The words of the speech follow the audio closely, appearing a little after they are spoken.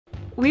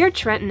We are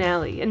Trent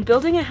Allie, and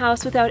building a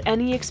house without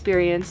any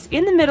experience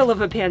in the middle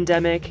of a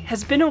pandemic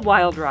has been a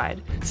wild ride.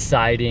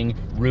 Siding,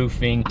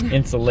 roofing,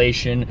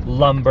 insulation,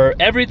 lumber,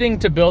 everything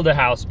to build a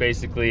house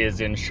basically is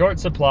in short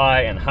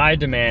supply and high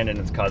demand, and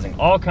it's causing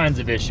all kinds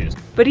of issues.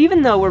 But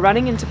even though we're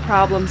running into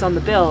problems on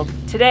the build,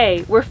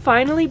 today we're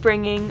finally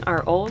bringing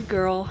our old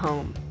girl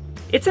home.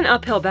 It's an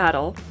uphill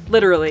battle,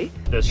 literally.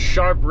 This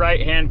sharp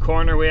right-hand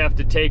corner we have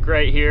to take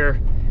right here,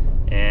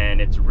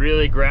 and it's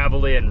really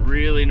gravelly and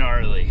really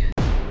gnarly.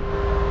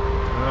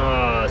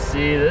 Oh,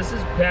 see, this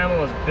is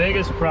Pamela's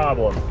biggest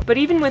problem. But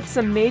even with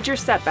some major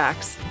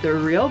setbacks, the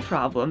real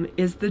problem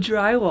is the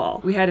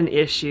drywall. We had an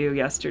issue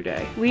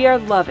yesterday. We are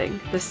loving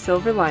the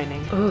silver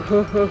lining. Oh,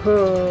 ho, ho,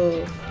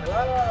 ho.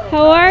 Hello.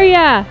 How are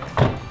ya?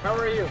 How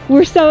are you?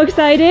 We're so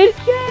excited.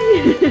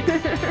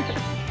 Yay!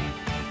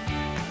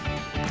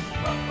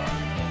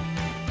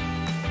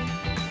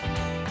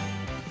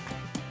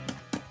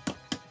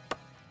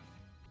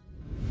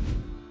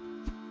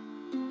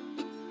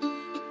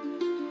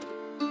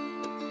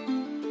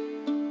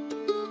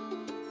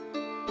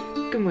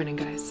 Good morning,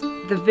 guys.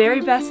 The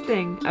very best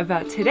thing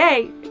about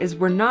today is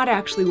we're not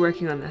actually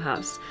working on the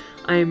house.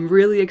 I'm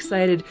really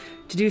excited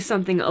to do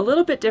something a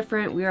little bit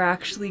different. We are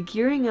actually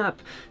gearing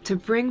up to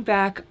bring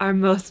back our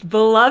most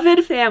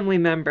beloved family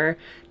member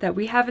that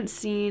we haven't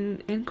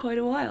seen in quite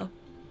a while.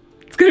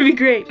 It's gonna be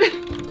great.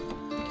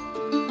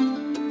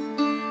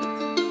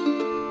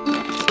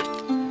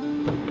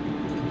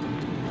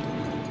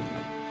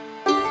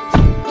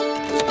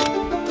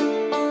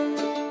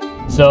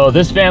 So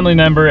this family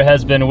member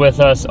has been with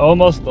us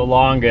almost the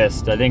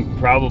longest. I think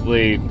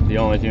probably the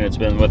only thing that's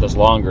been with us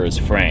longer is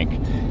Frank.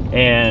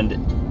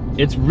 And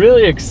it's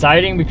really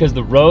exciting because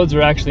the roads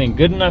are actually in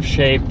good enough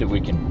shape that we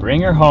can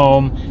bring her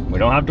home. We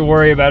don't have to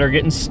worry about her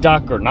getting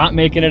stuck or not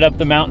making it up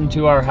the mountain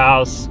to our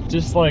house.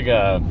 Just like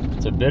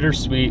it's a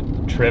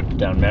bittersweet trip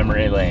down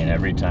memory lane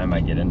every time I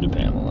get into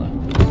Pamela.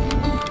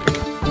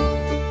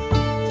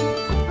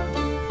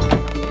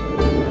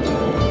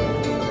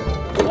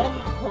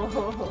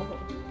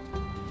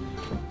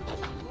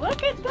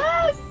 Look at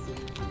this!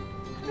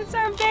 It's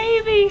our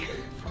baby!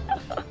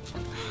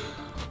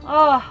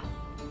 Oh,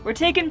 we're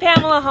taking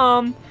Pamela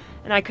home,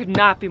 and I could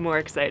not be more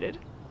excited.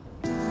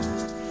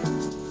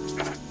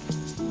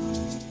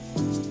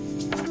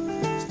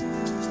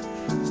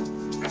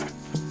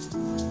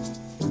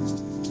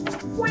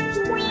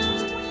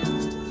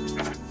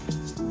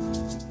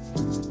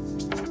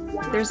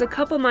 There's a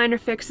couple minor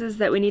fixes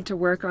that we need to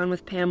work on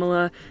with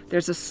Pamela.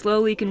 There's a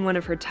slow leak in one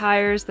of her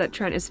tires that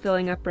Trent is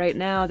filling up right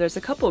now. There's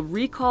a couple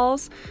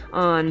recalls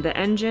on the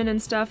engine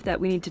and stuff that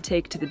we need to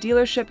take to the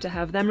dealership to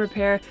have them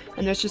repair.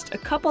 And there's just a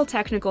couple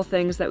technical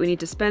things that we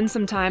need to spend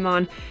some time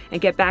on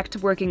and get back to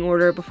working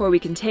order before we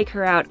can take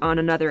her out on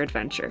another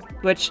adventure,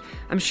 which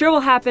I'm sure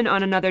will happen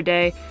on another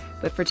day.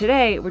 But for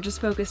today, we're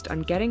just focused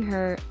on getting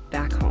her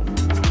back home.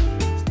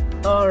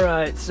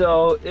 Alright,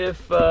 so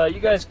if you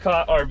guys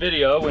caught our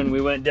video when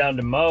we went down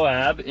to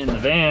Moab in the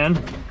van,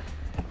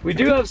 we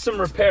do have some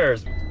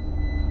repairs.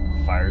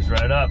 Fires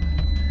right up.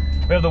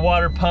 We have the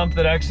water pump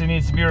that actually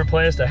needs to be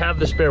replaced. I have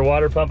the spare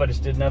water pump, I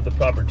just didn't have the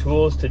proper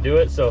tools to do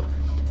it. So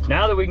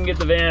now that we can get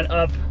the van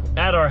up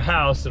at our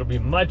house, it'll be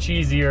much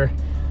easier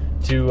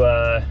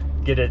to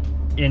get it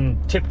in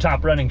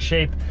tip-top running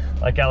shape.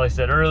 Like Allie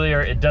said earlier,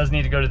 it does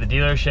need to go to the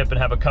dealership and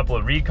have a couple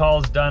of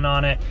recalls done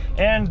on it.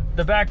 And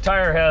the back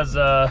tire has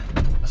a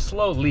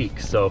slow leak,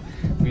 so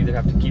we either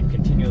have to keep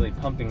continually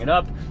pumping it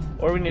up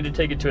or we need to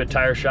take it to a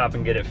tire shop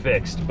and get it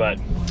fixed. But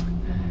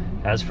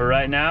as for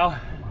right now,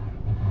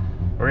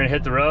 we're gonna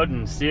hit the road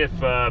and see if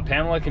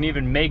Pamela can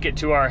even make it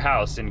to our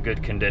house in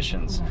good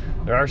conditions.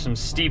 There are some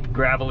steep,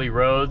 gravelly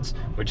roads,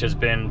 which has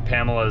been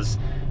Pamela's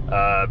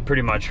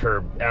pretty much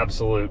her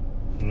absolute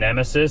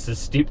nemesis, is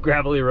steep,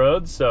 gravelly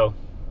roads. So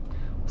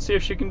let's see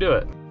if she can do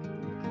it.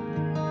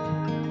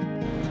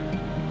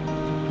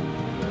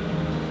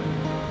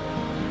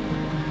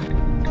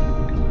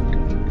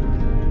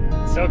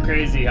 So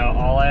crazy how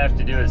all I have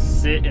to do is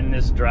sit in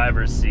this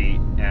driver's seat,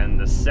 and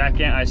the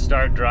second I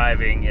start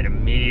driving, it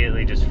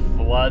immediately just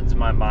floods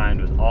my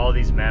mind with all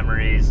these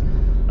memories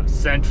of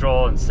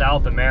Central and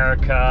South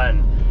America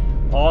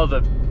and all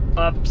the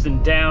ups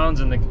and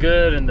downs and the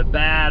good and the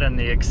bad and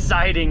the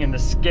exciting and the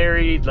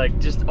scary, like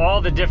just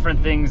all the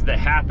different things that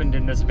happened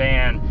in this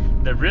van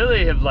that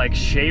really have like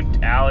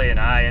shaped Allie and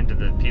I into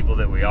the people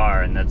that we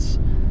are. And it's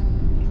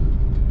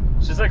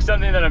just like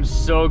something that I'm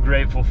so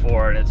grateful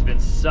for, and it's been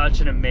such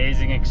an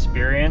amazing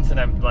experience. And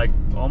I'm like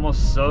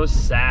almost so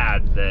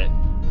sad that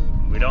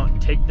we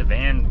don't take the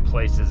van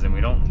places and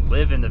we don't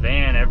live in the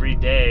van every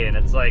day. And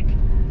it's like,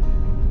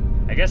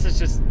 I guess it's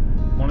just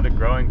one of the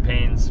growing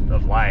pains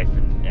of life,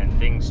 and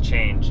things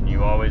change, and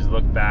you always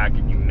look back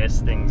and you miss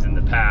things in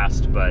the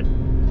past. But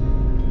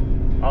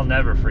I'll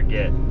never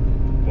forget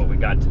what we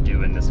got to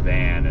do in this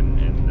van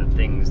and the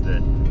things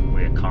that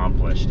we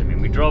accomplished. I mean,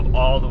 we drove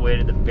all the way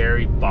to the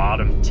very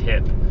bottom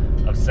tip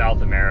of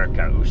South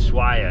America,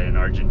 Ushuaia in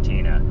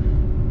Argentina,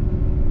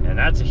 and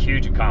that's a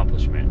huge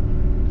accomplishment,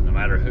 no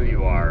matter who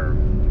you are or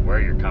where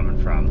you're coming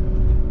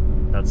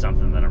from. that's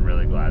something that I'm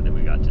really glad that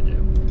we got to do.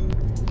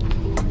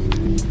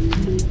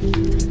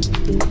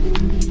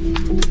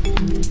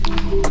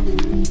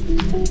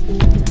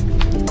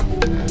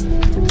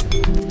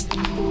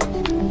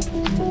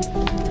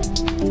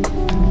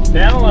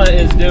 Pamela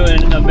is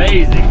doing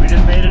amazing. We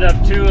just made it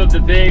up 2 of the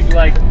big,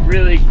 like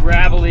really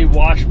gravelly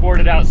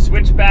washboarded out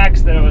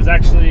switchbacks that it was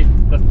actually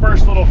the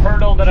first little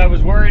hurdle that I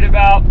was worried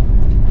about.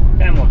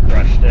 Pamela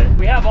crushed it.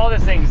 We have all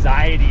this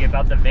anxiety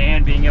about the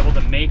van being able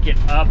to make it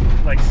up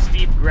like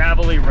steep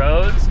gravelly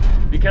roads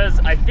because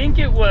I think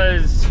it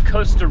was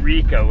Costa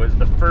Rica was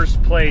the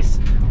first place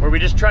where we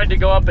just tried to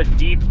go up a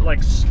deep like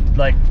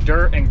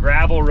dirt and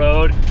gravel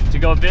road to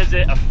go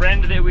visit a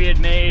friend that we had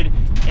made,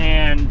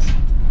 and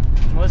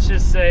let's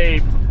just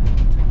say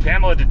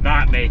Pamela did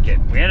not make it.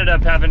 We ended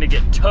up having to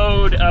get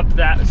towed up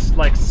that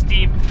like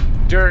steep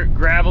dirt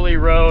gravelly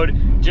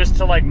road just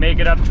to like make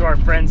it up to our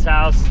friend's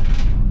house.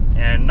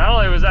 And not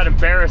only was that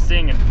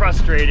embarrassing and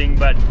frustrating,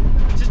 but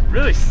just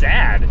really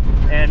sad.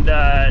 And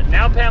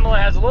now Pamela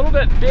has a little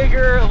bit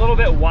bigger, a little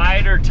bit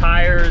wider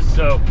tires,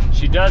 so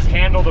she does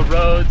handle the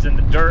roads and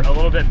the dirt a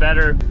little bit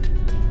better.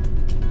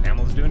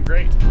 Pamela's doing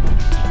great.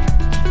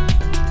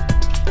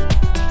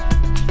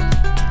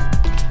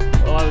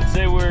 Well, I would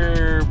say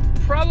we're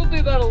probably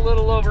about a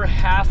little over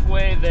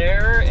halfway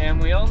there, and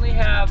we only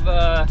have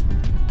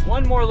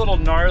one more little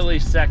gnarly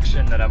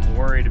section that I'm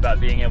worried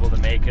about being able to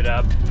make it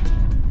up.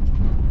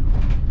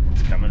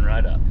 Coming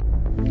right up.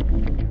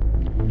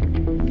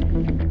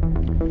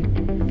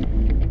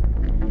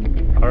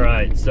 All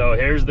right, so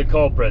here's the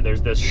culprit.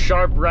 There's this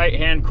sharp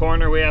right-hand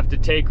corner we have to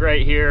take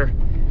right here,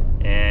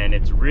 and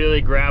it's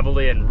really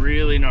gravelly and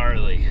really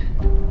gnarly.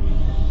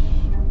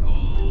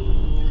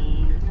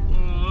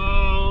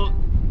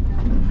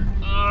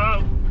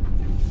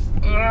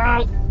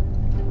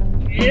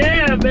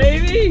 Yeah,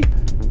 baby!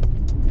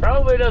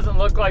 Probably doesn't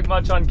look like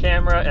much on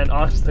camera, and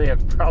honestly I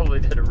probably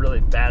did a really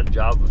bad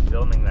job of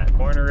filming that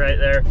corner right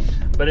there,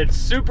 but it's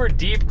super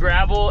deep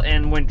gravel,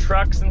 and when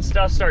trucks and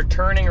stuff start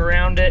turning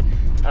around it,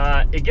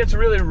 it gets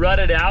really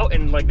rutted out,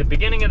 and like the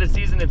beginning of the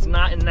season it's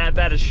not in that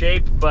bad a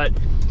shape, but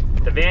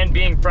the van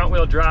being front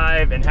wheel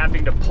drive and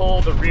having to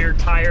pull the rear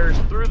tires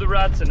through the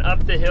ruts and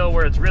up the hill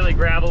where it's really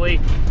gravelly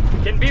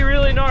can be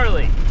really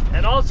gnarly.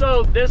 And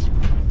also this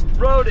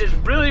road is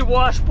really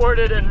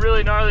washboarded and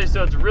really gnarly,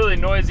 so it's really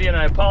noisy, and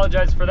I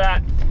apologize for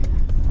that.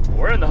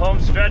 We're in the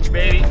home stretch,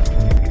 baby.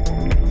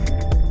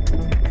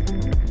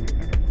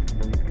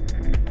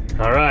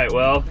 All right,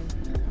 well,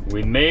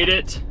 we made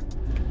it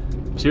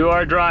to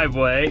our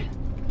driveway.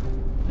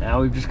 Now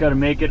we've just got to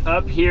make it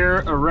up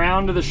here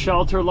around to the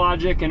Shelter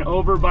Logic and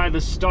over by the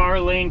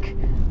Starlink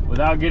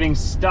without getting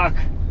stuck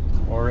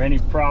or any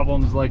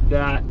problems like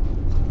that.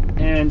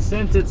 And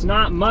since it's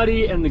not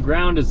muddy and the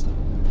ground is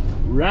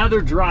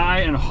rather dry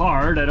and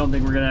hard, I don't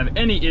think we're gonna have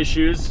any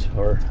issues,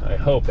 or I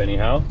hope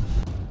anyhow.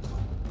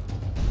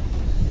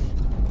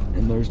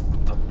 And there's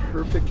a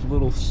perfect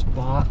little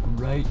spot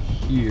right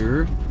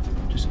here.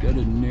 Just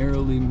gotta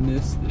narrowly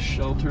miss the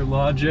Shelter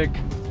Logic.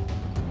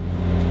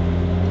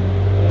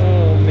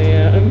 Oh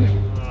man.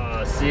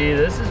 See,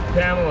 this is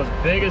Pamela's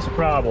biggest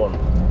problem.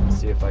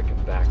 Let's see if I can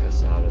back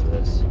us out of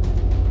this.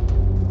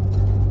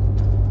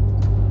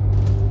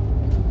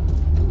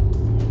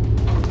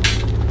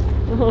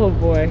 Oh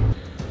boy.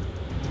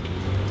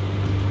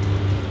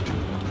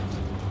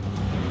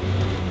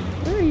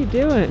 What are you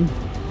doing?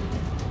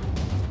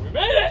 We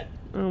made it!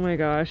 Oh my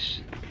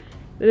gosh.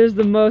 It is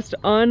the most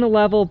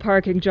unlevel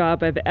parking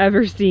job I've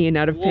ever seen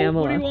out of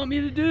Pamela. What do you want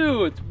me to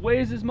do? It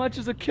weighs as much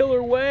as a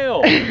killer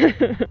whale.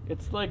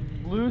 It's like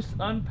loose,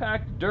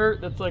 unpacked dirt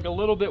that's like a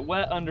little bit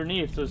wet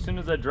underneath, so as soon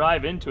as I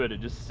drive into it,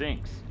 it just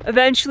sinks.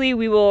 Eventually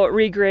we will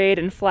regrade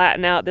and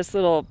flatten out this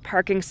little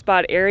parking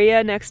spot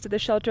area next to the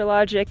Shelter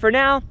Logic. For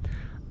now,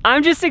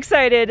 I'm just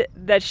excited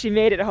that she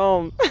made it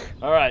home.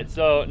 All right,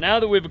 so now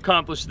that we've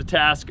accomplished the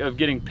task of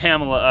getting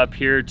Pamela up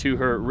here to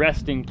her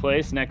resting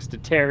place next to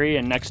Terry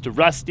and next to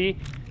Rusty,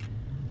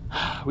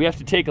 we have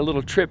to take a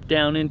little trip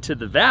down into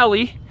the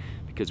valley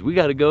because we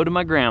got to go to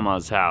my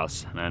grandma's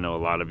house. And I know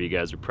a lot of you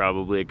guys are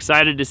probably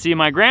excited to see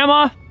my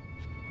grandma,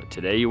 but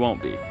today you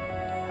won't be.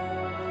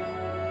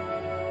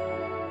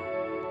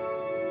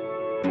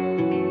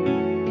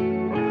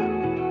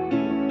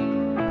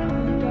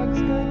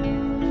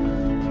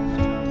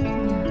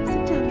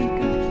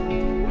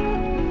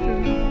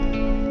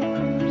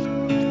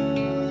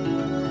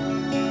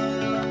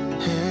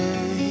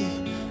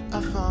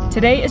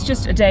 Today is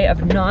just a day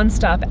of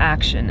non-stop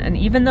action, and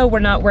even though we're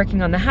not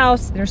working on the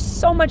house, there's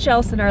so much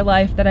else in our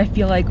life that I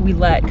feel like we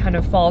let kind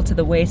of fall to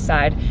the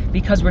wayside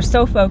because we're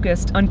so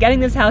focused on getting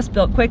this house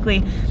built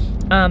quickly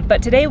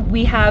But today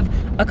we have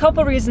a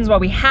couple reasons why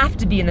we have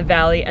to be in the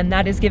valley, and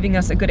that is giving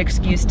us a good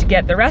excuse to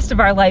get the rest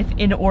of our life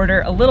in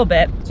order a little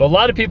bit. So a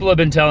lot of people have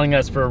been telling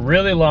us for a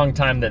really long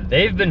time that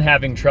they've been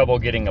having trouble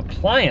getting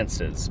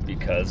appliances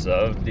because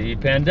of the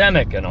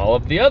pandemic and all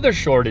of the other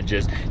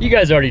shortages. You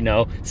guys already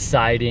know,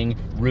 siding,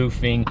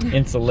 roofing,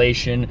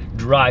 insulation,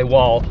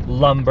 drywall,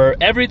 lumber,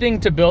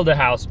 everything to build a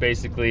house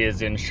basically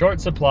is in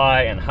short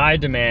supply and high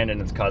demand, and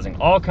it's causing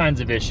all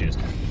kinds of issues.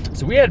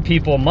 So we had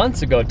people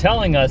months ago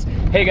telling us,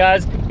 hey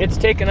guys, it's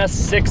taken us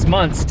 6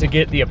 months to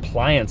get the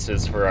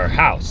appliances for our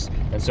house.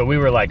 And so we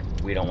were like,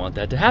 we don't want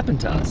that to happen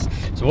to us.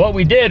 So what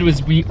we did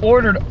was we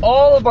ordered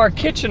all of our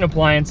kitchen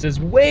appliances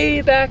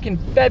way back in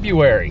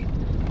February.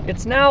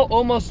 It's now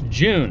almost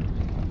June.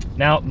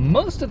 Now,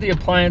 most of the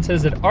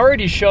appliances had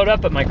already showed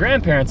up at my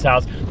grandparents'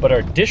 house, but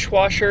our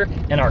dishwasher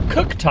and our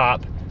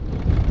cooktop,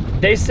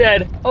 they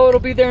said, oh, it'll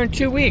be there in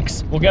 2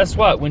 weeks. Well, guess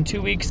what? When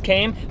 2 weeks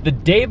came, the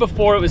day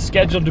before it was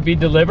scheduled to be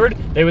delivered,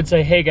 they would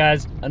say, hey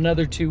guys,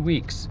 another 2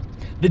 weeks.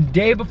 The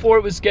day before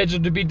it was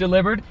scheduled to be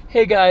delivered,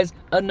 hey guys,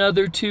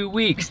 another 2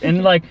 weeks.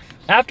 And like,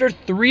 after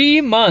 3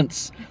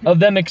 months of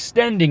them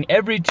extending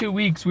every 2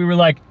 weeks, we were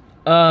like,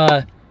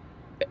 are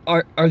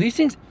these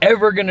things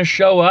ever gonna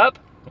show up?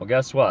 Well,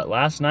 guess what?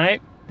 Last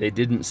night, they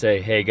didn't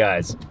say, hey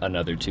guys,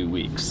 another 2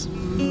 weeks.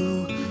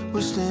 You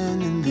were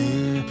standing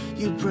there,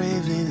 you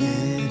bravely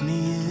let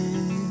me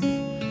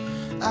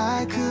in.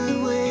 I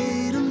could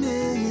wait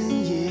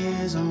 1,000,000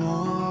 years or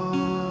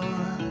more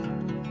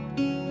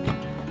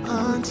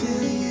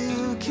until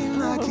you came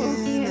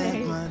knocking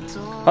at my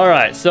door. All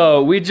right,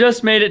 so we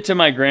just made it to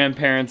my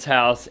grandparents'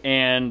 house,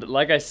 and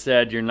like I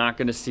said, you're not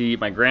gonna see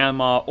my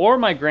grandma or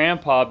my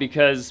grandpa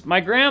because my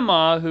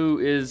grandma, who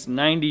is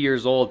 90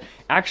 years old,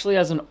 actually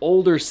has an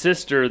older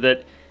sister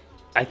that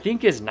I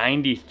think is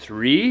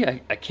 93.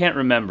 I can't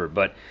remember,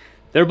 but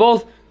they're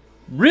both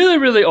really,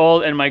 really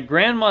old, and my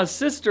grandma's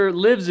sister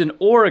lives in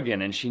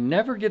Oregon, and she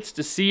never gets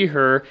to see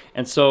her,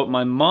 and so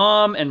my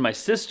mom and my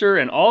sister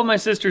and all my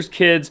sister's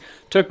kids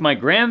took my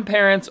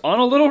grandparents on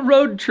a little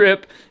road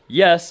trip.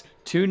 Yes,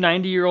 2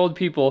 90-year-old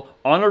people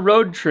on a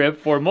road trip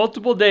for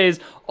multiple days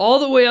all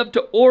the way up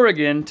to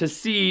Oregon to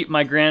see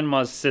my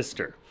grandma's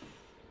sister.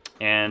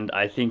 And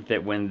I think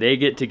that when they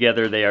get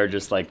together, they are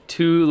just like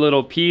 2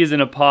 little peas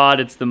in a pod.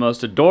 It's the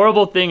most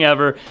adorable thing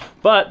ever.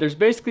 But there's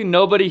basically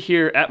nobody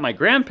here at my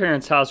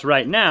grandparents' house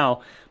right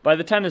now. By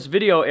the time this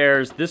video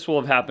airs, this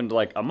will have happened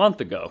like a month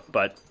ago.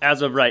 But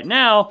as of right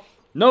now,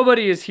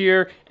 nobody is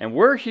here, and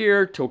we're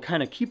here to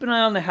kind of keep an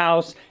eye on the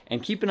house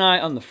and keep an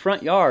eye on the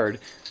front yard,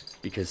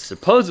 because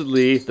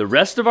supposedly the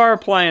rest of our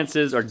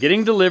appliances are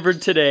getting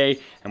delivered today,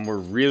 and we're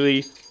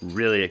really,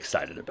 really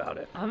excited about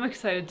it. I'm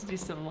excited to do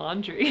some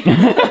laundry.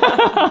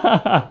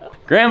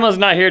 Grandma's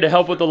not here to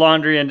help with the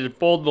laundry and to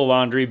fold the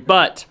laundry,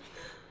 but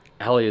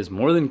Allie is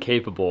more than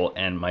capable,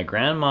 and my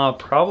grandma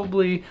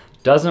probably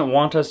doesn't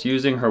want us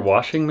using her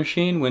washing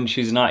machine when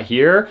she's not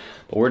here,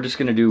 but we're just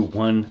gonna do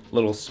one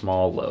little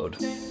small load.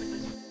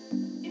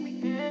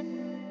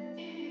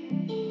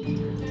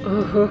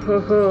 Oh, ho, ho,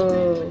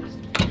 ho.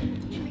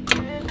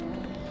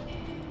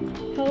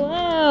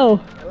 Hello.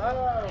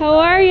 Hello. How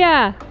are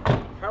ya?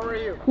 How are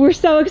you? We're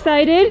so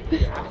excited.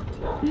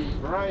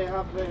 Very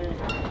happy.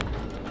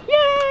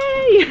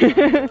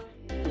 Yay!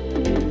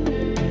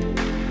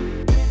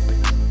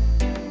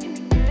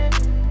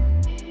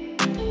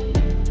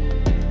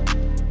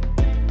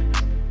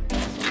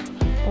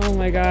 Oh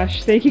my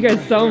gosh, thank you guys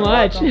so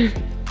much. Yay!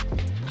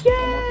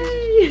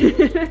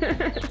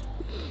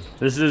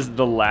 This is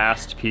the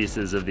last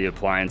pieces of the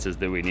appliances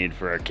that we need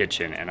for our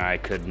kitchen, and I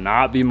could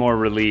not be more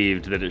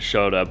relieved that it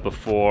showed up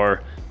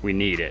before we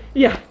need it.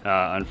 Yeah.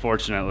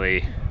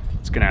 Unfortunately,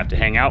 it's gonna have to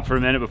hang out for a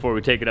minute before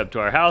we take it up to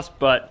our house,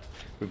 but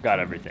we've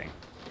got everything.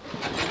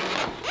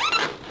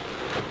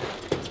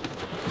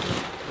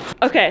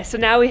 Okay, so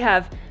now we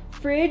have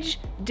fridge,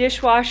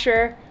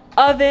 dishwasher,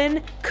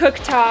 oven,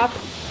 cooktop,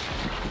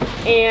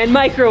 and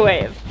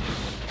microwave.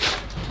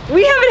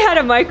 We haven't had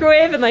a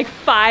microwave in like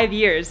 5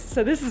 years,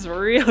 so this is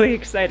really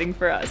exciting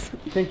for us.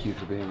 Thank you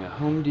for being a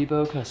Home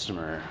Depot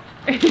customer.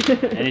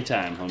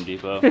 Anytime, Home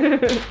Depot.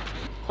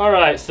 All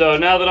right, so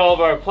now that all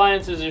of our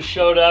appliances have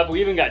showed up,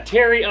 we even got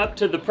Terry up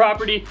to the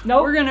property.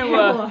 Nope, We're gonna,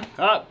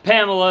 Pamela.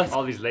 Pamela.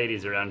 All these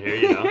ladies around here,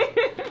 you know.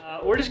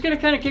 We're just gonna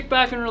kind of kick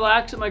back and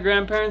relax at my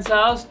grandparents'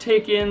 house,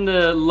 take in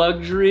the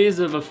luxuries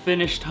of a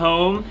finished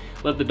home,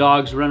 let the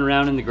dogs run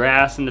around in the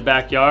grass in the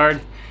backyard.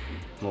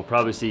 And we'll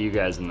probably see you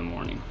guys in the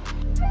morning.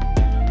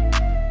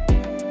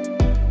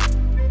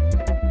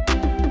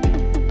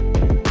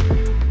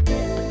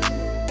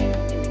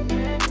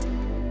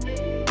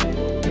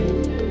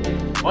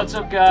 What's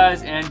up,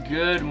 guys, and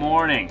good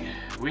morning.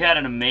 We had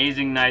an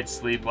amazing night's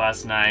sleep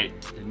last night,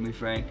 didn't we,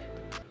 Frank?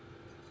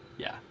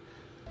 Yeah.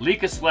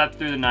 Lika slept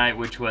through the night,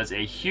 which was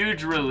a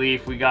huge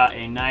relief. We got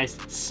a nice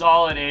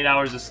solid 8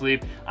 hours of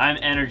sleep. I'm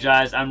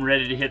energized, I'm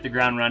ready to hit the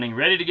ground running,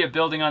 ready to get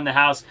building on the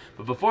house.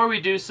 But before we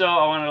do so,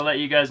 I wanted to let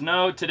you guys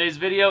know today's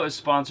video is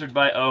sponsored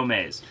by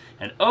Omaze.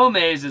 and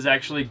Omaze is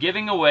actually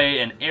giving away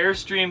an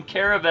Airstream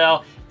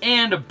Caravelle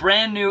and a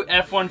brand new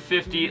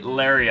F-150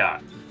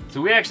 Lariat. So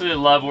we actually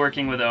love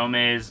working with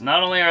Omaze.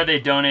 Not only are they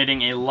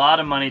donating a lot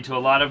of money to a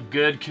lot of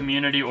good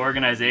community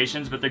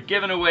organizations, but they're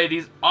giving away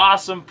these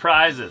awesome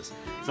prizes.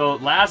 So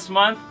last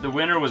month, the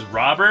winner was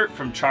Robert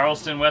from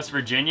Charleston, West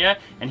Virginia,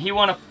 and he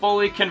won a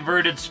fully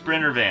converted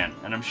Sprinter van.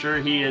 And I'm sure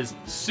he is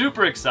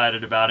super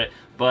excited about it,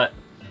 but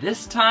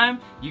this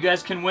time, you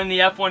guys can win the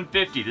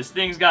F-150. This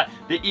thing's got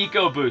the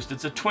EcoBoost.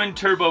 It's a twin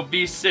turbo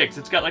V6.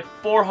 It's got like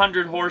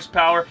 400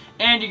 horsepower,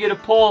 and you get to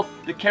pull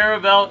the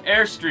Caravelle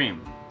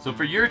Airstream. So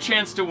for your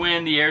chance to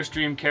win the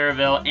Airstream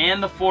Caravelle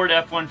and the Ford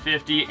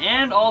F-150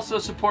 and also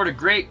support a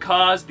great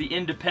cause, the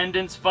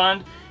Independence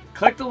Fund,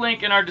 click the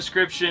link in our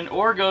description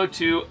or go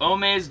to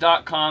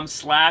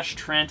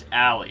omaze.com/Trent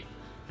Allie.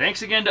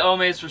 Thanks again to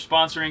Omaze for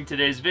sponsoring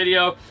today's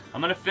video.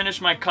 I'm gonna finish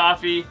my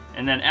coffee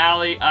and then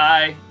Allie,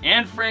 I,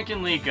 and Frank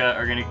and Lika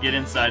are gonna get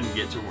inside and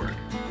get to work.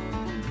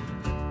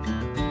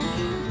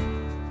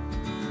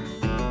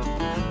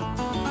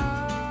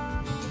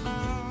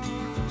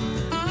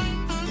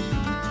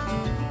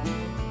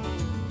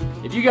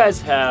 If you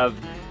guys have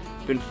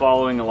been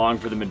following along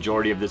for the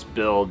majority of this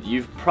build,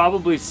 you've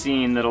probably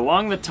seen that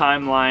along the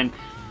timeline,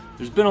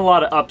 there's been a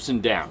lot of ups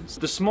and downs.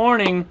 This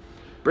morning,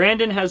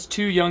 Brandon has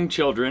 2 young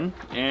children,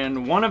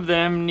 and one of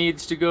them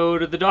needs to go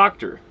to the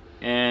doctor.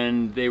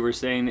 And they were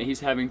saying that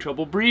he's having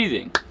trouble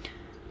breathing,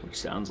 which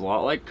sounds a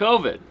lot like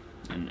COVID.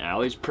 And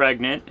Allie's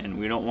pregnant, and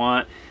we don't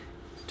want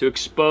to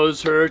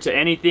expose her to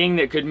anything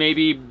that could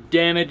maybe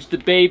damage the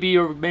baby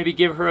or maybe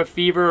give her a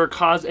fever or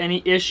cause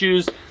any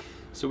issues.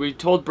 So we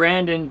told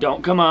Brandon,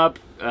 don't come up,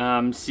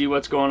 see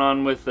what's going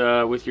on with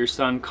your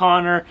son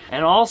Connor.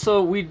 And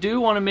also, we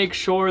do want to make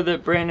sure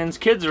that Brandon's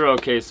kids are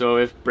okay. So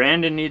if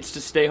Brandon needs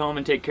to stay home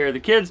and take care of the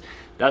kids,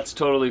 that's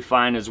totally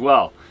fine as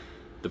well.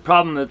 The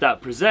problem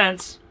that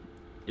presents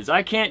is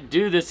I can't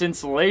do this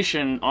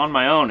installation on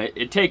my own.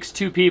 It takes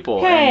 2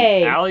 people.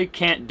 Hey! And Allie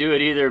can't do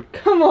it either.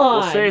 Come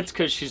on! We'll say it's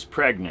because she's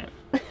pregnant.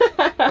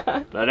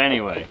 But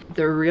anyway.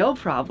 The real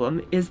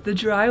problem is the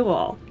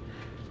drywall.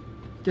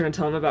 Do you want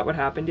to tell them about what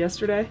happened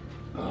yesterday?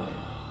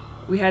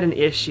 We had an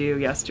issue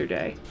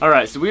yesterday.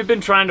 Alright, so we've been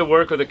trying to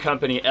work with a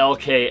company,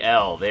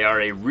 LKL. They are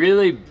a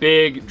really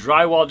big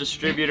drywall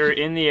distributor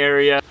in the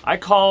area. I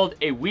called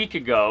a week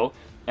ago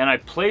and I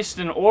placed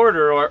an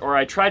order or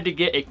I tried to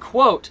get a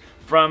quote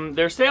from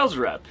their sales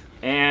rep.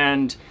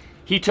 And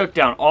he took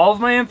down all of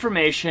my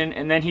information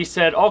and then he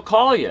said, I'll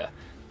call you.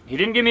 He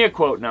didn't give me a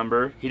quote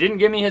number. He didn't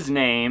give me his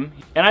name.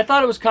 And I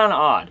thought it was kind of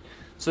odd.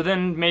 So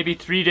then maybe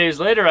 3 days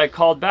later I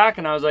called back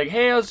and I was like,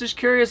 hey, I was just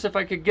curious if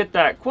I could get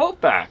that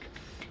quote back.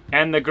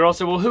 And the girl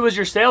said, well, who was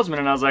your salesman?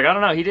 And I was like, I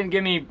don't know, he didn't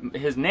give me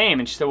his name.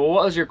 And she said, well,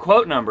 what was your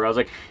quote number? I was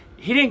like,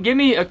 he didn't give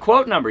me a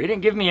quote number. He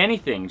didn't give me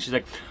anything. She's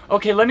like,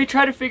 okay, let me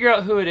try to figure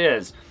out who it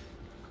is.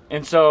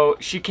 And so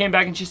she came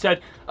back and she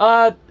said,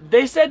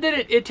 they said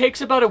that it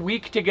takes about a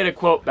week to get a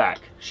quote back.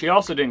 She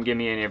also didn't give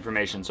me any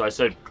information. So I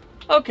said,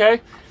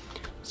 okay.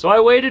 So I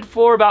waited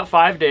for about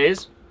 5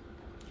 days.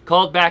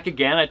 Called back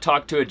again, I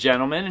talked to a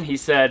gentleman and he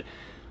said,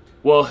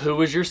 well, who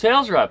was your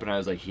sales rep? And I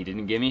was like, he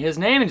didn't give me his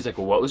name. And he's like,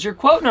 well, what was your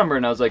quote number?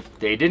 And I was like,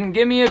 they didn't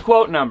give me a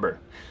quote number.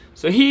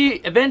 So he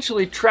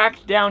eventually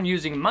tracked down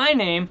using my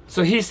name.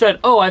 So he said,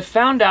 oh, I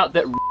found out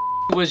that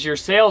was your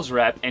sales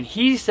rep and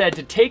he said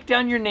to take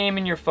down your name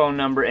and your phone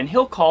number and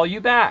he'll call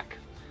you back.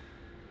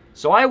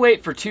 So I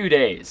wait for 2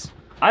 days.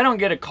 I don't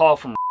get a call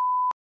from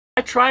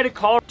I try to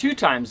call 2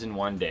 times in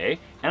one day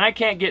and I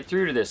can't get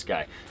through to this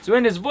guy. So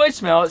in his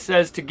voicemail it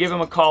says to give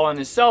him a call on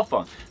his cell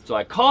phone. So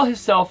I call his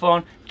cell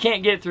phone,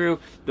 can't get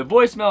through. The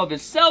voicemail of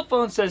his cell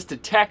phone says to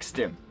text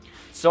him.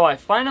 So I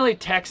finally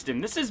text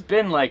him. This has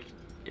been like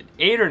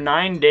 8 or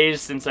 9 days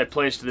since I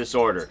placed this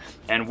order.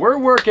 And we're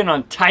working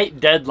on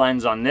tight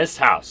deadlines on this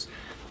house.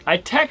 I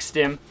text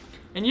him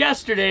and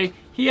yesterday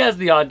he has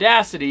the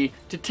audacity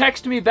to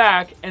text me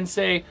back and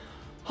say,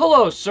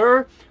 hello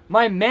sir.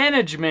 My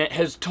management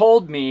has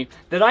told me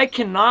that I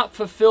cannot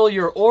fulfill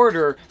your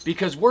order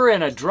because we're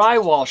in a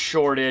drywall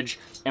shortage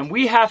and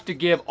we have to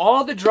give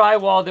all the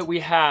drywall that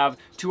we have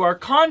to our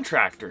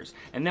contractors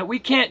and that we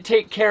can't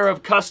take care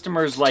of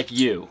customers like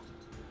you.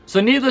 So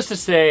needless to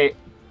say,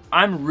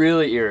 I'm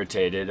really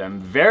irritated. I'm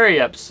very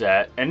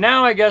upset. And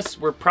now I guess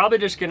we're probably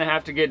just gonna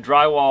have to get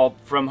drywall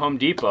from Home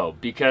Depot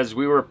because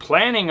we were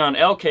planning on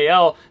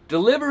LKL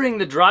delivering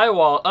the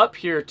drywall up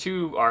here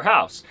to our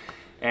house.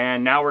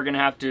 And now we're gonna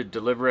have to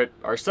deliver it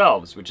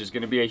ourselves, which is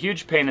gonna be a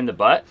huge pain in the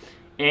butt.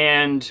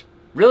 And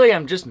really,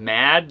 I'm just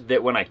mad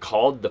that when I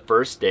called the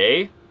first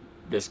day,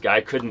 this guy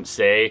couldn't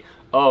say,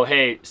 oh,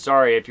 hey,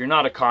 sorry, if you're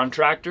not a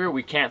contractor,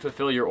 we can't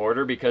fulfill your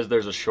order because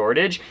there's a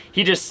shortage.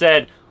 He just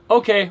said,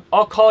 okay,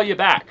 I'll call you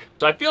back.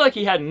 So I feel like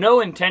he had no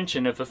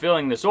intention of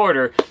fulfilling this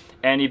order,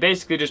 and he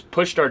basically just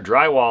pushed our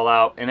drywall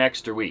out an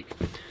extra week.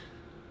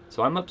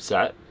 So I'm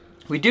upset.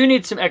 We do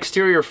need some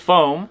exterior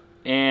foam.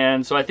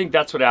 And so I think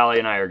that's what Allie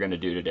and I are gonna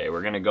do today.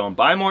 We're gonna go and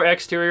buy more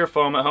exterior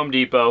foam at Home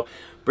Depot,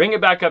 bring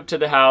it back up to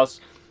the house,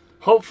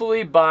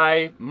 hopefully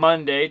by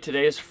Monday,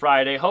 today is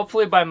Friday,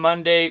 hopefully by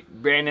Monday,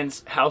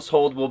 Brandon's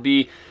household will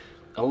be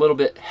a little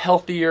bit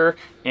healthier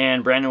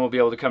and Brandon will be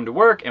able to come to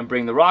work and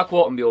bring the rock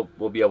wool and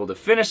we'll be able to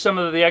finish some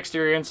of the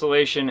exterior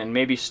insulation and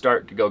maybe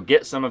start to go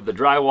get some of the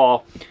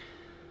drywall.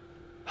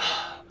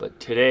 But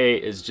today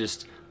is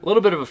just a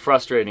little bit of a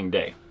frustrating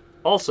day.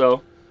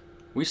 Also,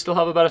 we still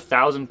have about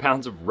 1,000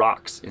 pounds of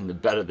rocks in the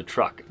bed of the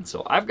truck. And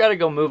so I've got to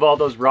go move all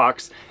those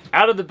rocks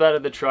out of the bed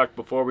of the truck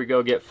before we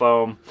go get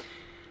foam.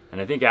 And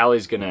I think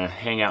Allie's gonna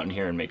hang out in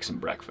here and make some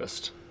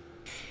breakfast.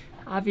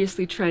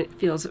 Obviously, Trent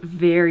feels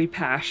very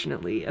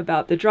passionately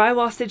about the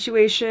drywall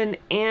situation,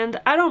 and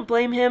I don't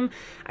blame him.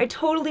 I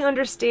totally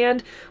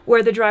understand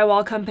where the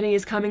drywall company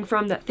is coming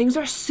from, that things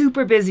are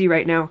super busy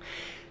right now.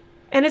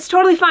 And it's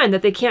totally fine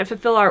that they can't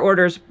fulfill our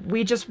orders.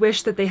 We just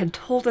wish that they had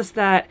told us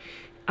that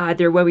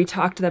either when we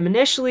talked to them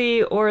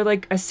initially or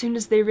like as soon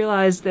as they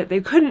realized that they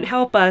couldn't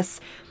help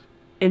us,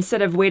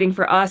 instead of waiting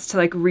for us to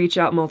like reach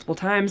out multiple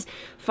times,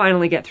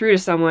 finally get through to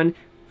someone,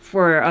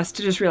 for us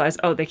to just realize,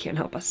 oh, they can't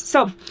help us.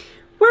 So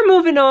we're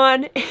moving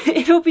on.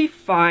 It'll be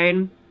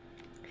fine.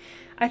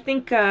 I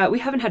think we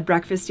haven't had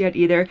breakfast yet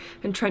either,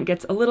 and Trent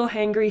gets a little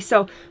hangry.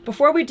 So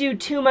before we do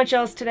too much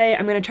else today,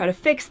 I'm gonna try to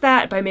fix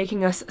that by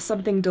making us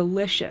something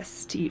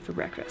delicious to eat for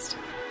breakfast.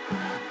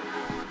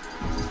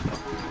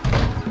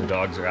 The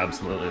dogs are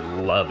absolutely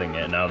loving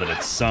it now that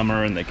it's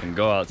summer and they can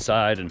go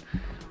outside, and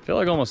I feel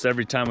like almost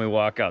every time we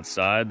walk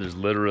outside, there's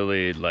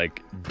literally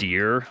like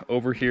deer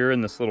over here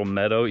in this little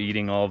meadow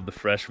eating all of the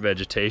fresh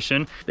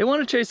vegetation. They want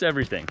to chase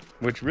everything,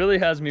 which really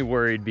has me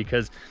worried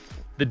because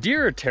the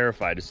deer are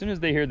terrified. As soon as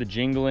they hear the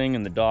jingling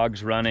and the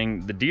dogs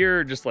running, the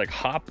deer just like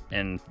hop,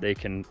 and they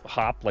can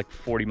hop like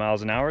 40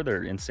 miles an hour.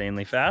 They're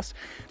insanely fast.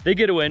 They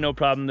get away, no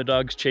problem. The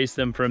dogs chase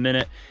them for a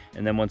minute,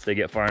 and then once they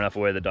get far enough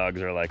away, the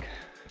dogs are like,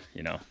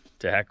 you know,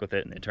 to heck with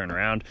it, and they turn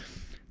around.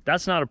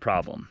 That's not a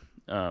problem.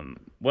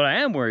 What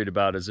I am worried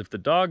about is if the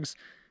dogs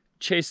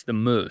chase the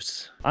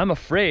moose. I'm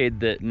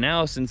afraid that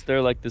now, since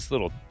they're like this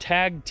little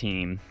tag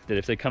team, that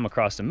if they come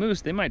across a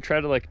moose, they might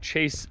try to like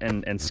chase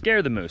and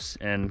scare the moose.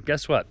 And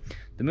guess what?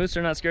 The moose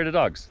are not scared of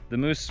dogs. The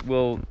moose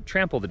will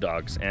trample the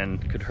dogs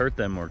and could hurt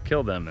them or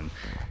kill them. And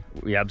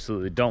we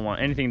absolutely don't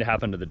want anything to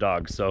happen to the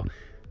dogs. So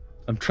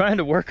I'm trying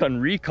to work on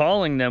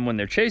recalling them when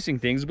they're chasing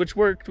things, which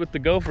worked with the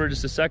gopher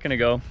just a second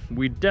ago.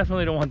 We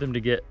definitely don't want them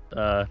to get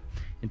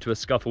into a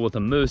scuffle with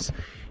a moose.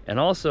 And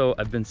also,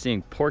 I've been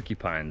seeing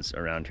porcupines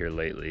around here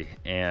lately,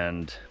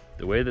 and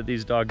the way that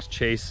these dogs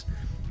chase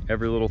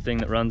every little thing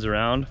that runs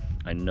around,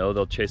 I know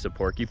they'll chase a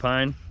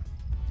porcupine,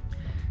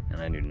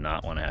 and I do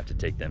not want to have to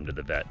take them to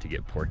the vet to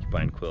get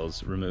porcupine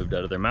quills removed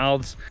out of their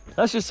mouths.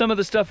 That's just some of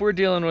the stuff we're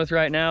dealing with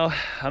right now.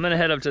 I'm gonna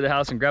head up to the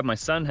house and grab my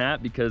sun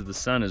hat because the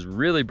sun is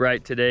really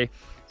bright today,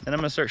 and I'm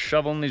gonna start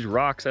shoveling these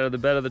rocks out of the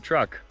bed of the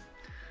truck.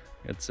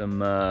 Got some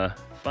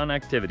fun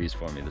activities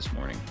for me this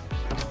morning.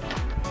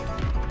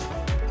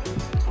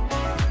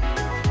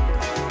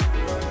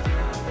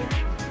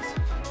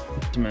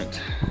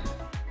 Ultimate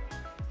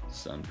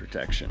sun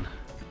protection.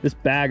 This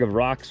bag of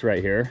rocks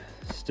right here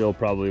still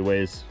probably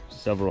weighs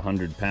several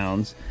hundred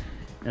pounds,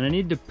 and I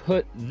need to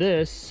put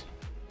this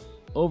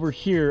over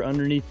here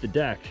underneath the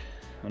deck.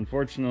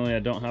 Unfortunately, I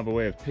don't have a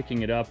way of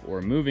picking it up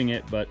or moving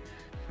it, but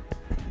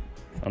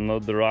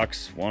unload the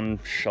rocks one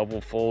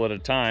shovelful at a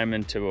time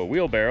into a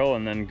wheelbarrow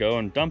and then go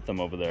and dump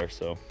them over there.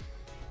 So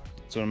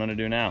that's what I'm gonna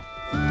do now.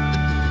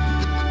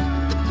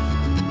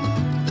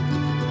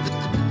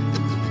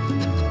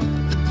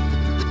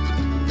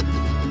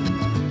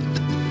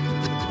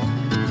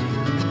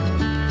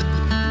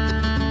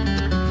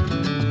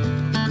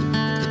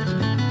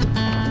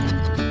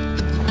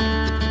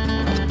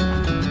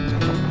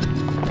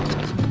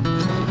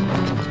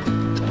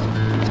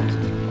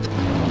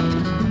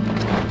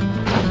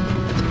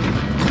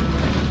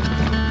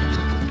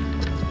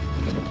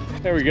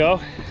 There we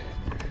go.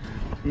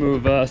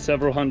 Move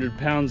several hundred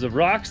pounds of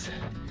rocks.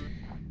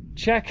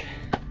 Check.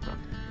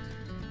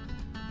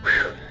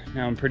 Whew.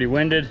 Now I'm pretty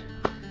winded.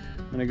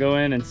 I'm gonna go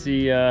in and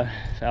see if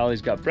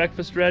Allie's got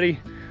breakfast ready.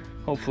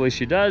 Hopefully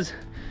she does.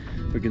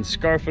 We can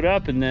scarf it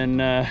up and then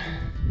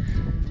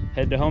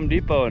head to Home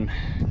Depot and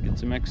get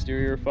some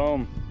exterior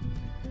foam.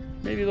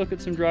 Maybe look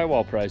at some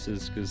drywall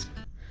prices, because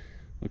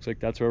looks like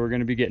that's where we're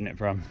gonna be getting it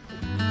from.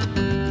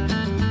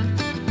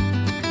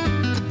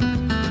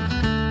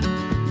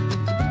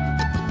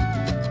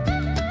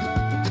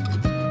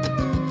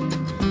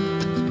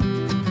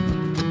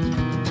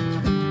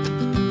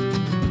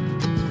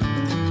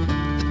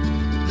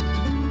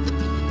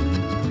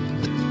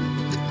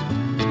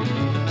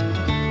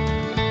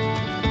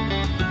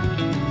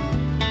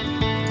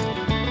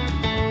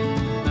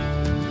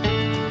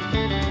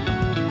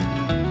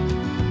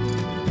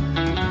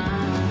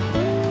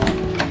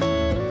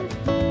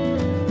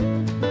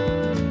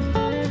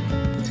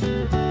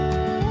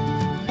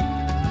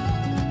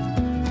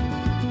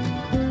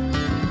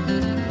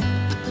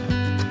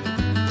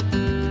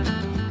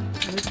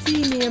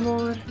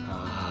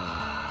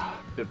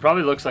 It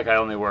probably looks like I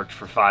only worked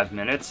for 5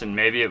 minutes, and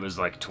maybe it was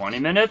like 20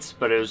 minutes,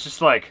 but it was just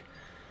like,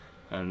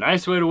 A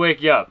nice way to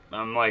wake you up.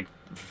 I'm like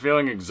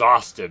feeling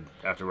exhausted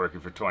after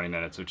working for 20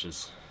 minutes, which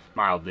is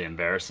mildly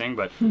embarrassing,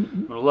 but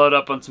I'm gonna load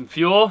up on some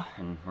fuel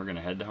and we're gonna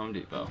head to Home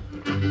Depot.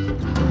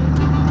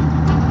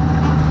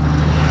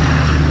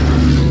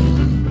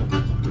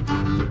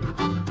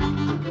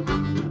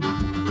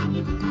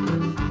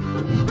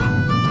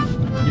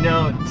 You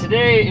know,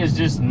 today is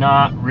just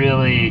not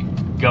really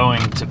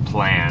going to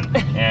plan,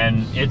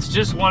 and it's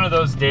just one of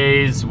those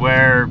days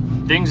where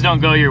things don't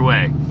go your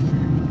way.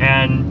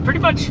 And pretty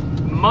much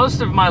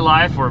most of my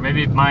life, or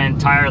maybe my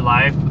entire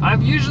life,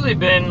 I've usually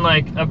been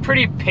like a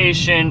pretty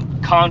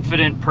patient,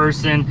 confident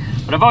person,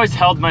 but I've always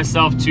held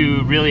myself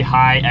to really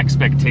high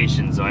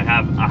expectations. So I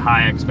have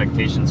high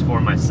expectations for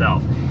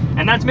myself,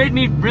 and that's made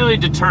me really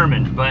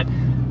determined. But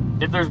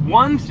if there's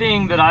one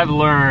thing that I've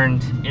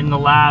learned in the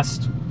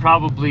last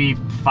probably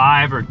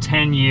 5 or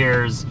 10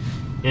 years,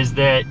 is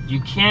that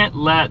you can't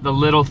let the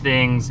little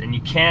things and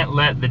you can't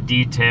let the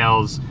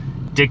details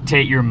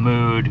dictate your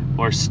mood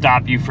or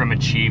stop you from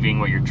achieving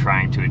what you're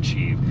trying to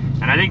achieve.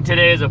 And I think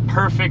today is a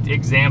perfect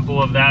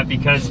example of that,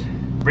 because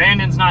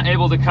Brandon's not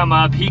able to come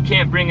up, he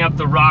can't bring up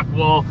the rock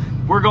wool,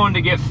 we're going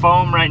to get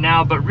foam right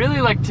now, but really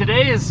like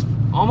today is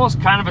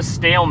almost kind of a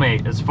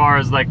stalemate as far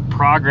as like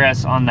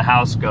progress on the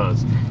house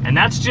goes. And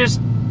that's just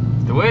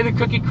the way the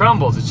cookie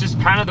crumbles. It's just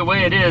kind of the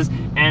way it is,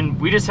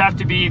 and we just have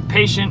to be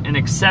patient and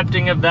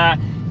accepting of that,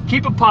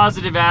 keep a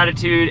positive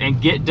attitude,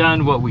 and get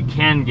done what we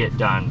can get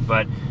done.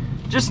 But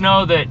just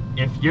know that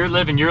if you're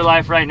living your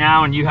life right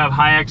now and you have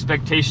high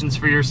expectations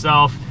for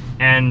yourself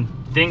and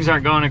things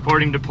aren't going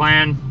according to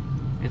plan,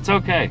 it's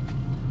okay.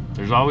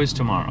 There's always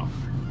tomorrow.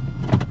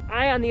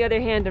 I, on the other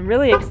hand, am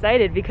really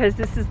excited because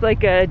this is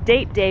like a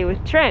date day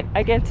with Trent.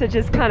 I get to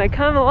just kind of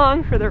come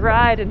along for the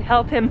ride and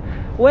help him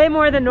way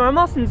more than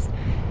normal, since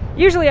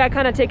usually I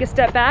kind of take a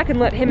step back and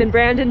let him and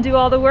Brandon do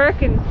all the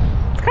work, and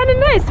it's kind of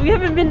nice. We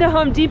haven't been to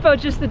Home Depot,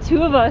 just the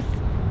two of us,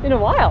 in a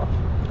while.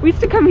 We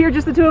used to come here,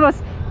 just the two of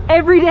us,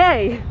 every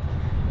day.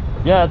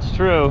 Yeah, it's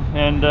true,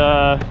 and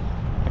I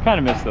kind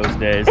of miss those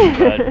days,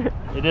 but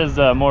it is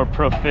more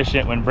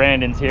proficient when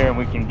Brandon's here and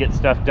we can get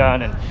stuff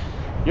done, and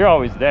you're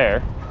always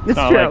there. It's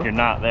not true. like you're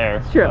not there,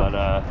 it's true.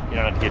 But you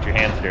don't have to get your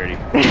hands dirty.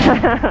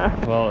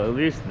 Well, at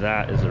least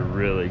that is a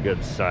really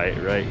good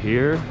site right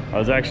here. I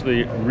was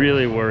actually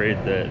really worried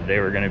that they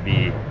were going to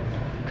be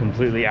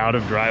completely out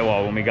of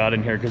drywall when we got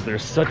in here, because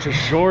there's such a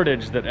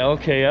shortage that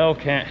LKL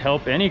can't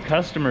help any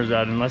customers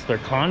out unless they're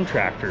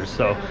contractors.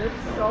 So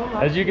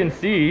as you can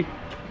see,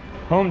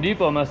 Home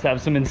Depot must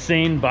have some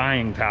insane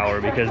buying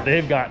power, because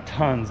they've got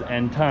tons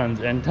and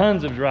tons and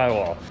tons of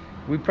drywall.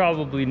 We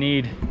probably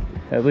need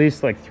at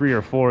least like 3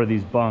 or 4 of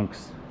these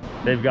bunks.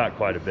 They've got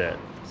quite a bit,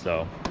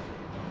 so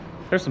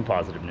there's some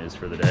positive news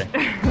for the day.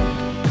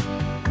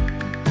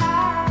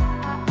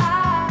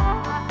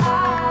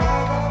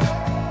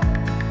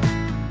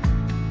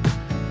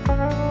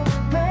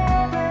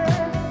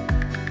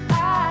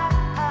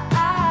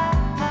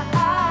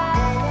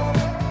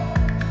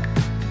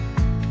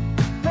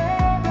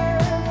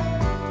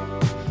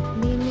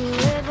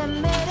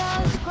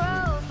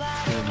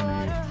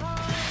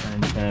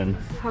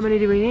 How many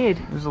do we need?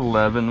 There's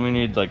 11. We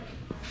need like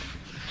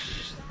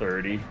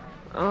 30.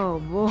 Oh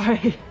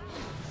boy.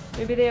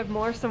 Maybe they have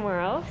more somewhere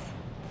else?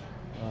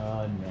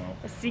 No.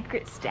 A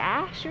secret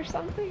stash or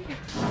something?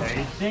 Yeah,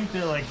 you'd think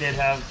that like they'd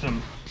have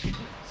some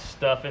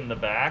stuff in the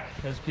back,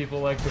 as people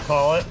like to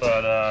call it,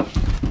 but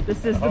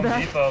this is the Home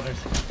back. Depot,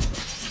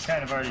 there's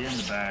kind of already in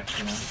the back,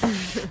 you know.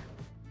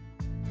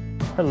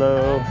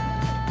 Hello.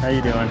 How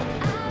you doing?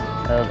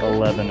 I have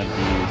 11 of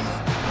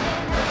these.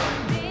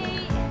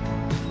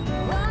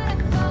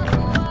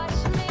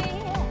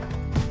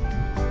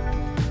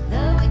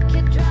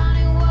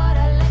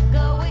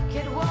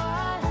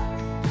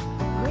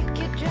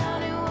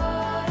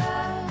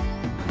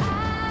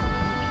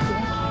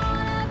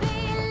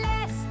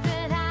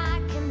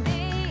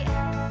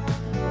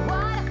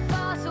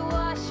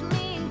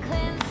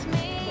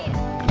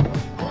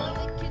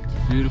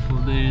 Beautiful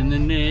day in the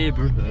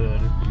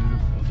neighborhood, a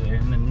beautiful day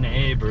in the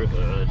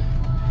neighborhood.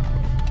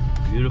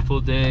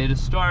 Beautiful day to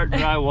start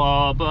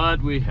drywall,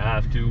 but we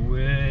have to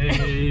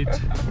wait.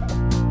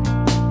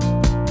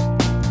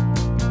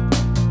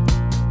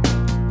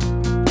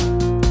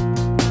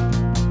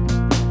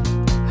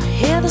 I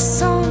hear the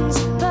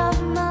songs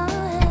above my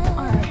head.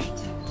 All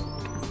right.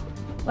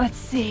 Let's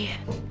see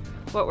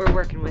what we're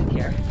working with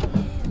here.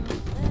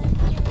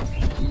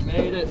 We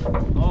made it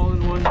all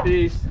in one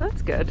piece.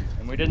 That's good.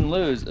 And we didn't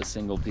lose a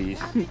single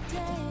piece.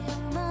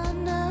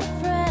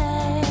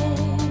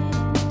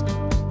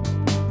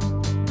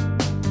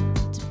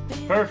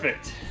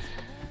 Perfect.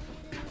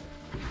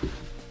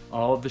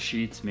 All of the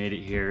sheets made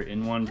it here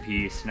in one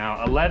piece.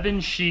 Now,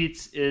 11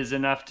 sheets is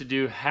enough to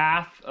do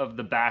half of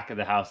the back of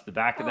the house. The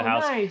back of the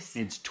house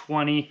needs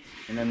 20,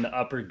 and then the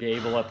upper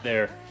gable up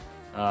there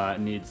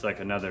needs like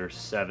another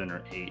 7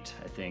 or 8,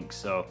 I think.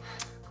 So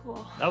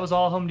Cool. that was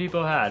all Home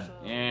Depot had.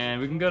 And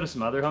we can go to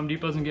some other Home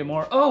Depots and get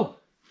more. Oh!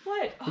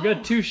 What? We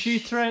got 2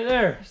 sheets right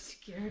there. You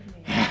scared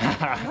me.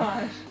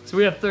 So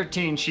we have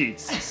 13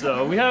 sheets.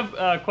 So we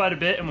have quite a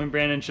bit, and when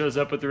Brandon shows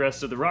up with the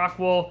rest of the rock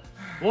wool,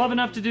 we'll have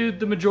enough to do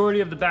the majority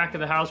of the back of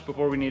the house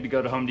before we need to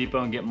go to Home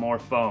Depot and get more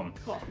foam.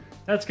 Cool.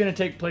 That's gonna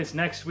take place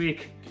next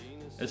week.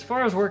 As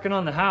far as working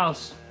on the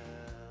house,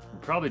 we're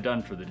probably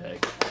done for the day.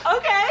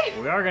 Okay.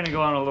 We are gonna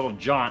go on a little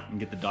jaunt and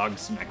get the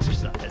dogs some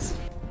exercise.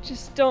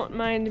 Just don't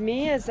mind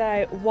me as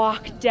I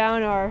walk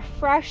down our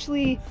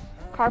freshly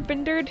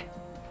carpentered,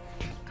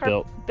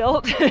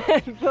 built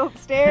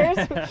stairs.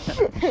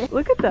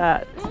 Look at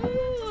that.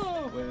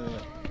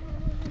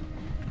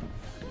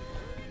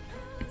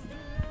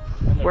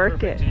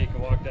 Work it. You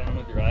can walk down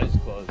with your eyes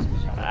closed.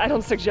 I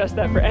don't suggest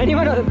that for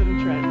anyone other than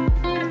Trent.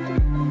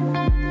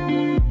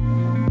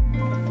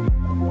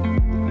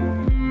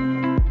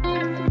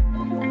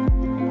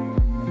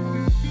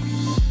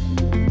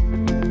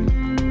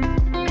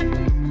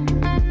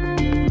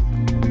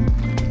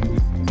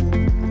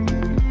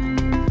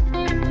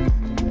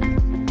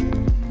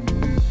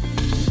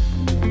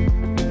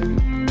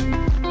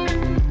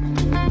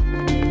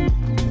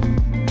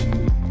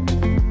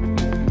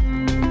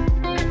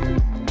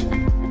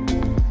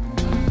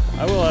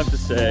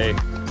 Say,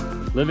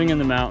 living in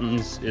the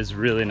mountains is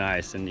really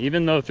nice, and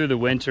even though through the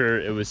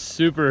winter it was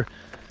super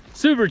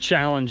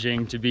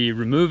challenging to be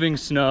removing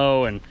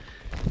snow and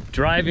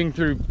driving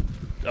through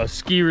a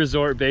ski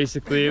resort,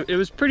 basically it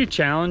was pretty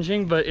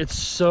challenging, but it's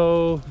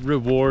so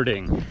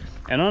rewarding.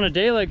 And on a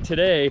day like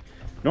today,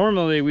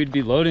 normally we'd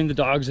be loading the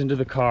dogs into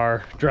the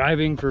car,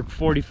 driving for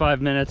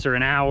 45 minutes or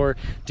an hour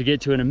to get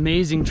to an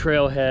amazing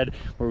trailhead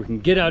where we can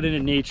get out into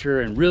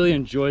nature and really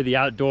enjoy the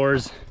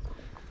outdoors.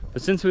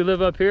 But since we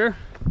live up here,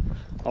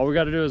 all we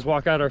got to do is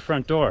walk out our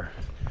front door.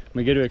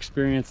 We get to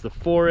experience the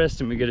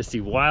forest, and we get to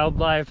see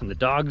wildlife, and the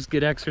dogs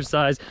get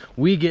exercise,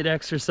 we get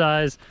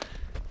exercise,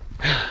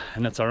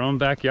 and it's our own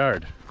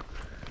backyard.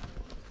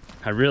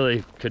 I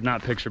really could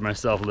not picture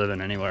myself living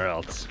anywhere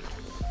else.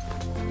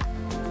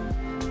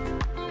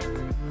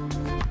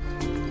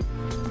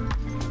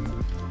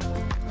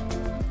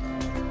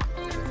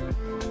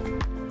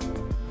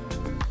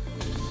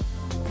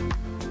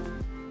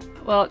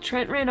 Well,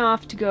 Trent ran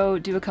off to go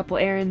do a couple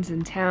errands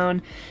in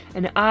town,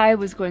 and I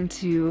was going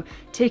to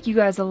take you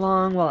guys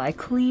along while I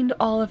cleaned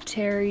all of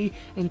Terry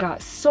and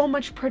got so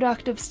much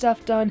productive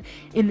stuff done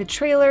in the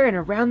trailer and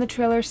around the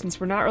trailer since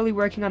we're not really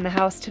working on the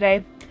house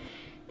today.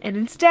 And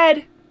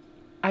instead,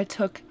 I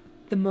took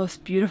the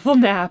most beautiful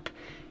nap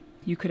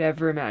you could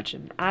ever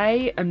imagine.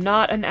 I am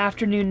not an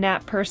afternoon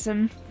nap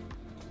person.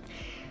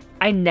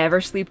 I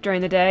never sleep during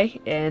the day,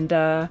 and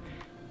I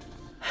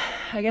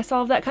guess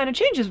all of that kind of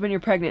changes when you're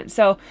pregnant.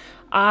 So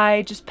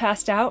I just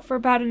passed out for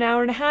about an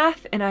hour and a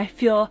half, and I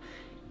feel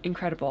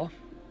incredible.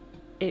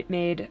 It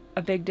made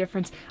a big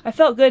difference. I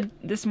felt good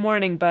this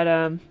morning, but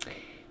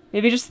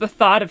maybe just the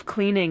thought of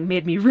cleaning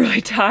made me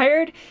really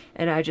tired,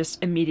 and I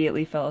just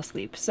immediately fell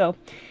asleep. So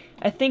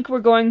I think we're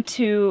going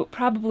to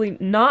probably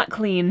not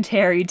clean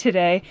Terry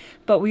today,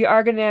 but we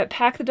are going to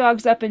pack the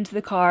dogs up into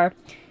the car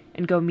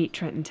and go meet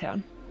Trent in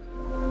town.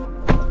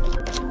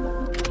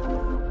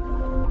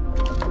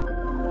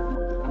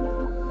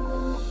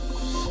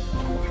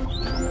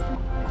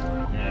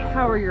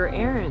 How are your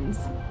errands?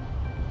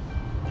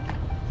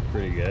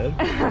 Pretty good.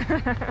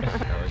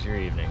 How was your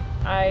evening?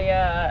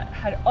 I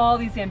had all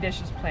these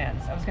ambitious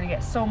plans. I was gonna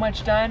get so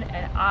much done,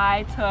 and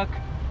I took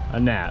a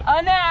nap.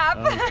 A nap!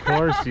 Of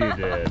course you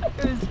did.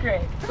 It was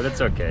great. But it's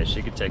okay,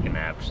 she could take a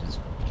nap. She's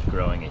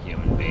growing a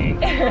human being.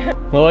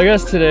 Well, I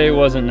guess today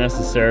wasn't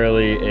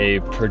necessarily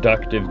a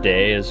productive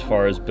day as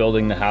far as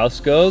building the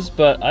house goes,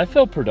 but I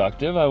felt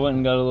productive. I went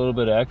and got a little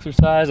bit of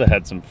exercise. I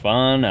had some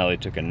fun. Allie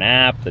took a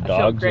nap. The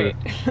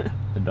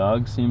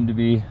dogs seemed to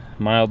be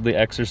mildly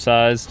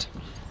exercised.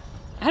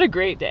 I had a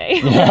great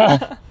day.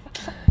 Yeah.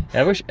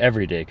 I wish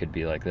every day could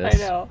be like this. I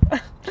know.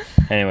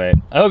 Anyway,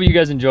 I hope you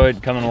guys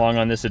enjoyed coming along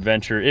on this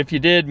adventure. If you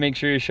did, make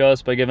sure you show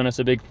us by giving us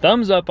a big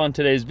thumbs up on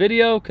today's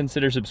video.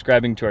 Consider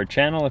subscribing to our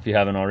channel if you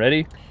haven't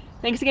already.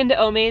 Thanks again to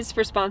Omaze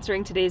for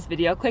sponsoring today's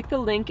video. Click the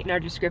link in our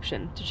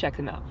description to check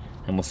them out.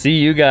 And we'll see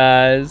you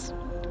guys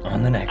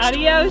on the next one.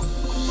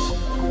 Adios.